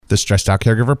the Stressed Out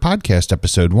Caregiver Podcast,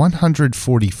 episode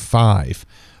 145.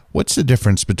 What's the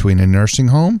difference between a nursing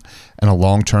home and a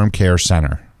long-term care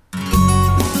center?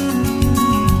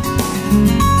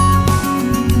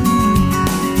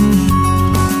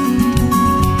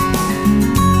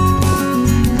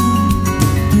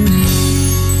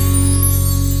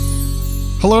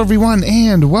 Hello, everyone,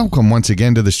 and welcome once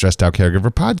again to the Stressed Out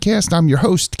Caregiver Podcast. I'm your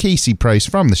host, Casey Price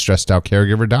from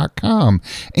thestressedoutcaregiver.com,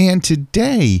 and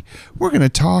today we're going to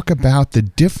talk about the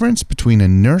difference between a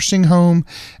nursing home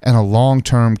and a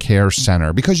long-term care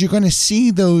center, because you're going to see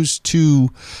those two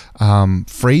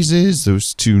phrases,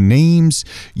 those two names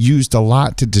used a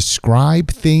lot to describe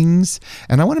things,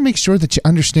 and I want to make sure that you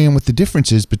understand what the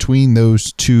difference is between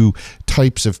those two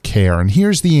types of care. And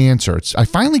here's the answer. I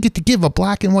finally get to give a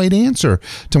black and white answer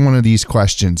to one of these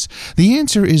questions. The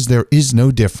answer is there is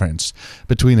no difference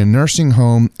between a nursing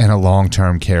home and a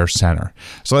long-term care center.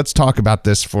 So let's talk about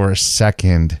this for a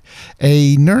second.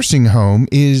 A nursing home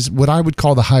is what I would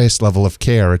call the highest level of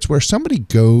care. It's where somebody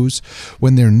goes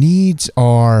when their needs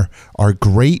are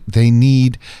great. They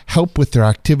need help with their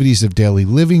activities of daily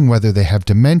living, whether they have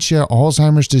dementia,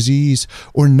 Alzheimer's disease,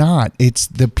 or not. It's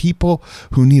the people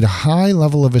who need a high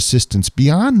level of assistance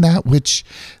beyond that which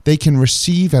they can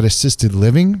receive at assisted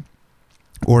living,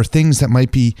 or things that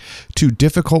might be too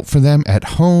difficult for them at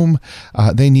home.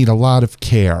 They need a lot of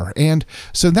care. And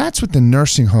so that's what the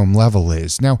nursing home level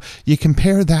is. Now, you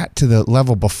compare that to the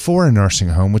level before a nursing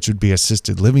home, which would be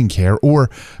assisted living care or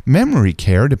memory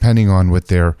care, depending on what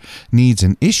their needs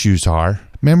and issues are.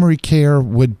 Memory care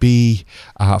would be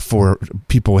for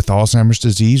people with Alzheimer's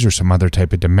disease or some other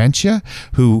type of dementia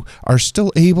who are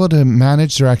still able to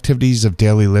manage their activities of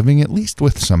daily living, at least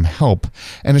with some help.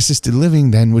 And assisted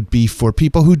living then would be for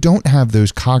people who don't have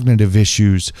those cognitive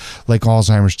issues like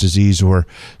Alzheimer's disease or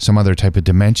some other type of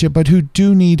dementia, but who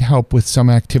do need help with some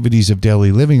activities of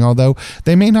daily living, although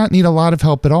they may not need a lot of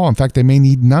help at all. In fact, they may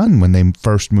need none when they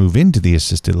first move into the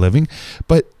assisted living.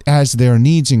 But as their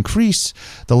needs increase,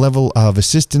 the level of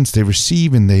assistance they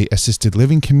receive in the assisted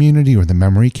living community or the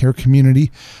memory care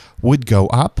community would go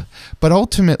up. But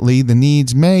ultimately, the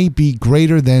needs may be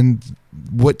greater than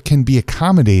what can be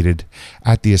accommodated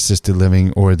at the assisted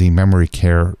living or the memory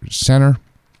care center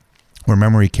or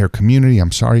memory care community,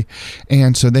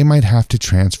 and so they might have to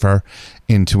transfer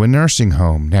into a nursing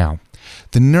home. Now,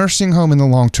 the nursing home and the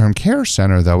long-term care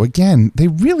center, though, again, they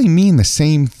really mean the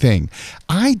same thing.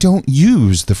 I don't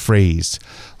use the phrase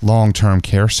long-term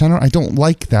care center. I don't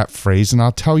like that phrase, and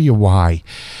I'll tell you why.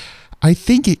 I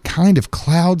think it kind of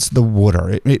clouds the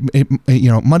water.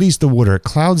 It muddies the water. It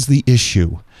clouds the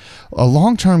issue. A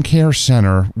long-term care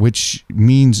center, which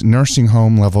means nursing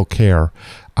home level care,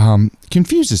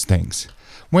 confuses things.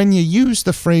 When you use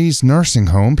the phrase nursing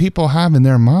home, people have in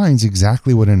their minds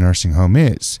exactly what a nursing home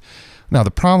is. Now,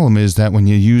 the problem is that when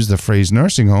you use the phrase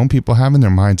nursing home, people have in their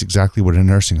minds exactly what a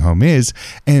nursing home is,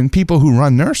 and people who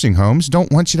run nursing homes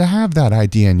don't want you to have that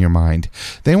idea in your mind.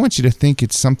 They want you to think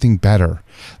it's something better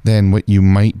than what you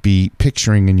might be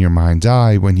picturing in your mind's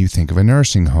eye when you think of a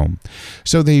nursing home.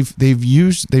 So they've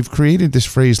created this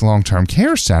phrase long-term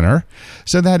care center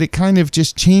so that it kind of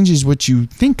just changes what you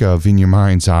think of in your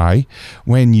mind's eye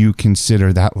when you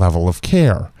consider that level of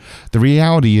care. The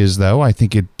reality is, though, I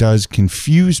think it does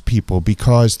confuse people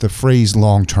because the phrase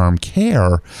long-term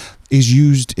care is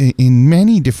used in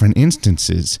many different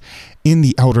instances in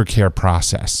the elder care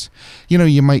process. You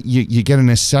get an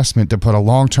assessment to put a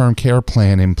long-term care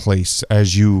plan in place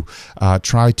as you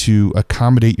try to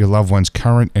accommodate your loved one's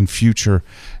current and future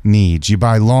needs. You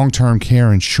buy long-term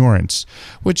care insurance,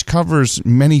 which covers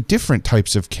many different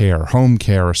types of care: home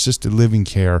care, assisted living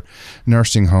care,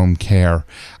 nursing home care.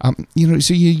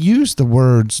 So you use the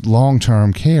words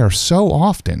long-term care so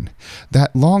often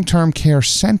that long-term care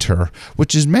center,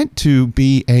 which is meant to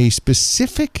be a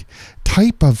specific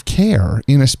type of care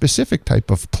in a specific type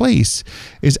of place,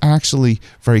 is actually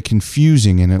very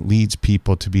confusing, and it leads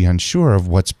people to be unsure of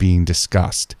what's being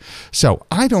discussed. So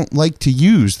I don't like to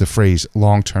use the phrase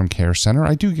long-term care center.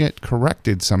 I do get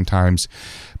corrected sometimes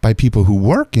by people who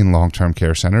work in long-term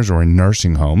care centers or in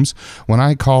nursing homes. When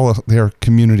I call their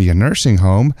community a nursing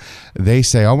home, they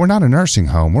say, "Oh, we're not a nursing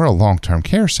home, we're a long-term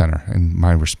care center." And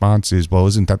my response is, "Well,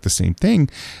 isn't that the same thing?"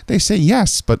 They say,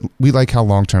 "Yes, but we like how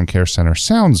long-term care center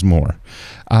sounds more."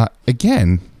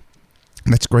 Again,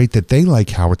 That's great that they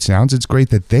like how it sounds. It's great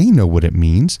that they know what it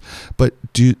means. But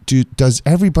does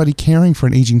everybody caring for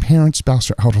an aging parent,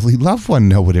 spouse, or elderly loved one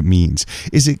know what it means?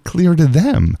 Is it clear to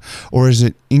them? Or is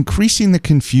it increasing the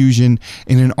confusion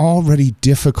in an already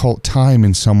difficult time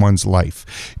in someone's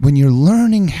life? When you're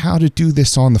learning how to do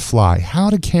this on the fly,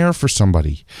 how to care for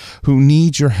somebody who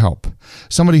needs your help,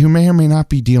 somebody who may or may not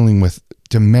be dealing with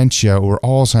dementia or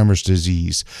Alzheimer's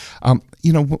disease.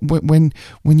 When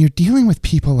you're dealing with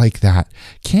people like that,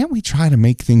 can't we try to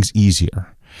make things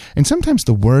easier? And sometimes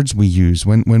the words we use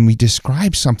when we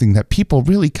describe something that people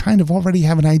really kind of already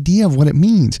have an idea of what it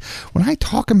means. When I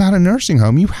talk about a nursing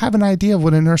home, you have an idea of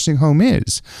what a nursing home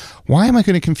is. Why am I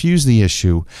going to confuse the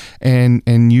issue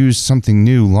and use something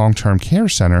new, long-term care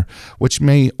center, which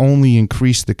may only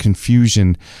increase the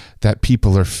confusion that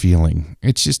people are feeling?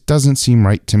 It just doesn't seem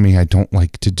right to me. I don't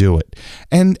like to do it.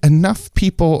 And enough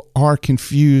people are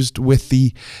confused with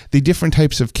the different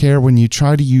types of care when you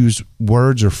try to use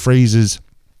words or phrases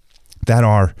that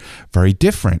are very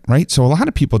different, right? So a lot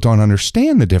of people don't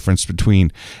understand the difference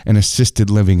between an assisted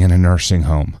living and a nursing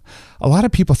home. A lot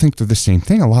of people think they're the same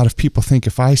thing. A lot of people think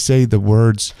if I say the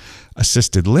words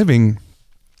assisted living,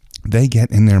 they get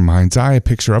in their mind's eye a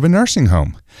picture of a nursing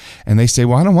home. And they say,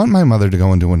 well, I don't want my mother to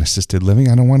go into an assisted living.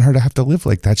 I don't want her to have to live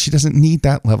like that. She doesn't need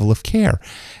that level of care.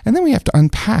 And then we have to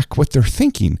unpack what they're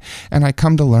thinking. And I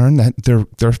come to learn that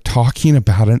they're talking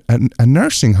about a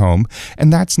nursing home,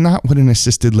 and that's not what an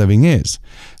assisted living is.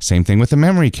 Same thing with the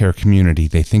memory care community.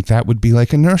 They think that would be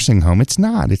like a nursing home. It's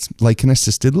not. It's like an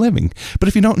assisted living. But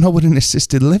if you don't know what an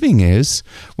assisted living is,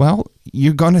 well,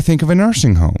 you're going to think of a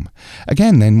nursing home.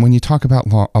 Again, then when you talk about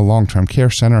a long-term care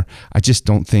center, I just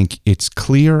don't think it's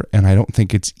clear, and I don't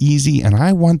think it's easy. And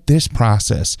I want this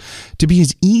process to be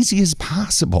as easy as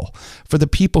possible for the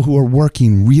people who are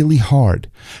working really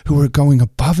hard, who are going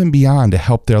above and beyond to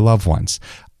help their loved ones.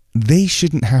 They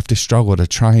shouldn't have to struggle to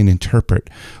try and interpret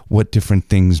what different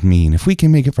things mean. If we can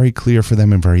make it very clear for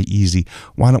them and very easy,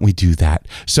 why don't we do that?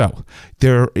 So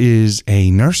there is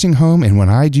a nursing home, and when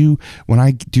I do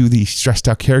the stressed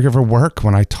out caregiver work,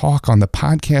 when I talk on the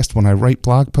podcast, when I write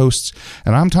blog posts,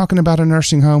 and I'm talking about a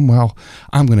nursing home, well,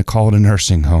 I'm going to call it a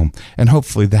nursing home, and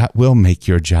hopefully that will make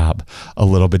your job a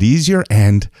little bit easier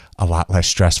and a lot less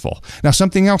stressful. Now,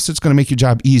 something else that's going to make your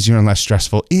job easier and less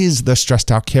stressful is the Stressed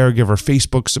Out Caregiver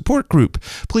Facebook support group.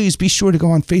 Please be sure to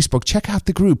go on Facebook. Check out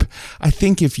the group. I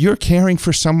think if you're caring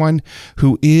for someone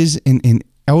who is an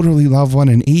elderly loved one,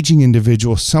 an aging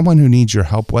individual, someone who needs your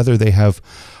help, whether they have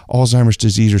Alzheimer's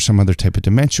disease or some other type of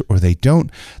dementia or they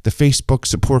don't, the Facebook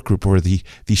support group or the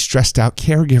Stressed Out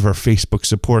Caregiver Facebook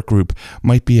support group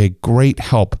might be a great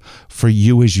help for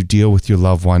you as you deal with your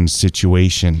loved one's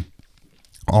situation.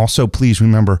 Also, please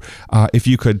remember, if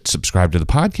you could subscribe to the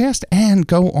podcast and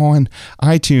go on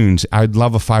iTunes. I'd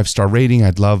love a 5-star rating.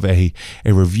 I'd love a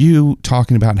review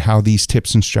talking about how these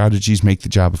tips and strategies make the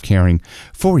job of caring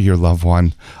for your loved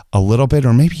one a little bit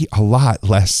or maybe a lot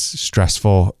less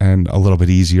stressful and a little bit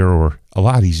easier or a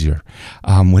lot easier,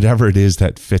 whatever it is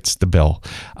that fits the bill.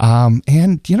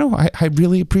 And, I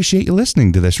really appreciate you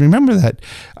listening to this. Remember that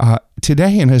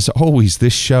today, and as always,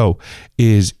 this show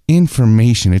is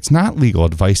information. It's not legal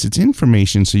advice. It's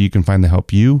information so you can find the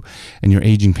help you and your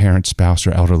aging parent, spouse,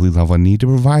 or elderly loved one need to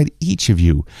provide each of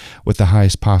you with the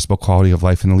highest possible quality of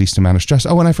life and the least amount of stress.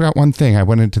 Oh, and I forgot one thing. I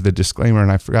went into the disclaimer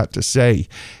and I forgot to say,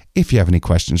 if you have any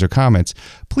questions or comments,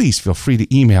 please feel free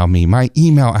to email me. My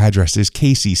email address is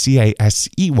Casey,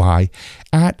 CASEY,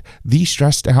 at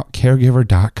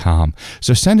thestressedoutcaregiver.com.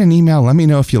 So send an email. Let me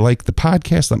know if you like the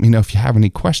podcast. Let me know if you have any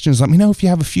questions. Let me know if you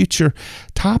have a future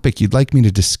topic you'd like me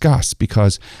to discuss,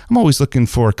 because I'm always looking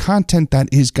for content that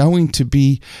is going to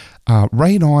be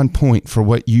right on point for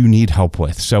what you need help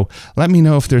with. So let me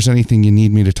know if there's anything you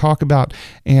need me to talk about.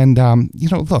 And,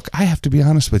 look, I have to be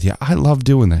honest with you. I love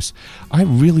doing this. I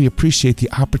really appreciate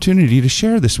the opportunity to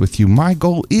share this with you. My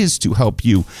goal is to help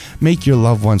you make your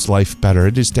loved one's life better.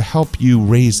 It is to help you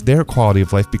raise their quality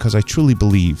of life, because I truly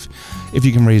believe if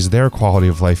you can raise their quality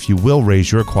of life, you will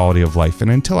raise your quality of life.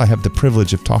 And until I have the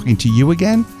privilege of talking to you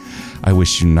again, I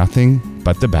wish you nothing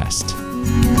but the best.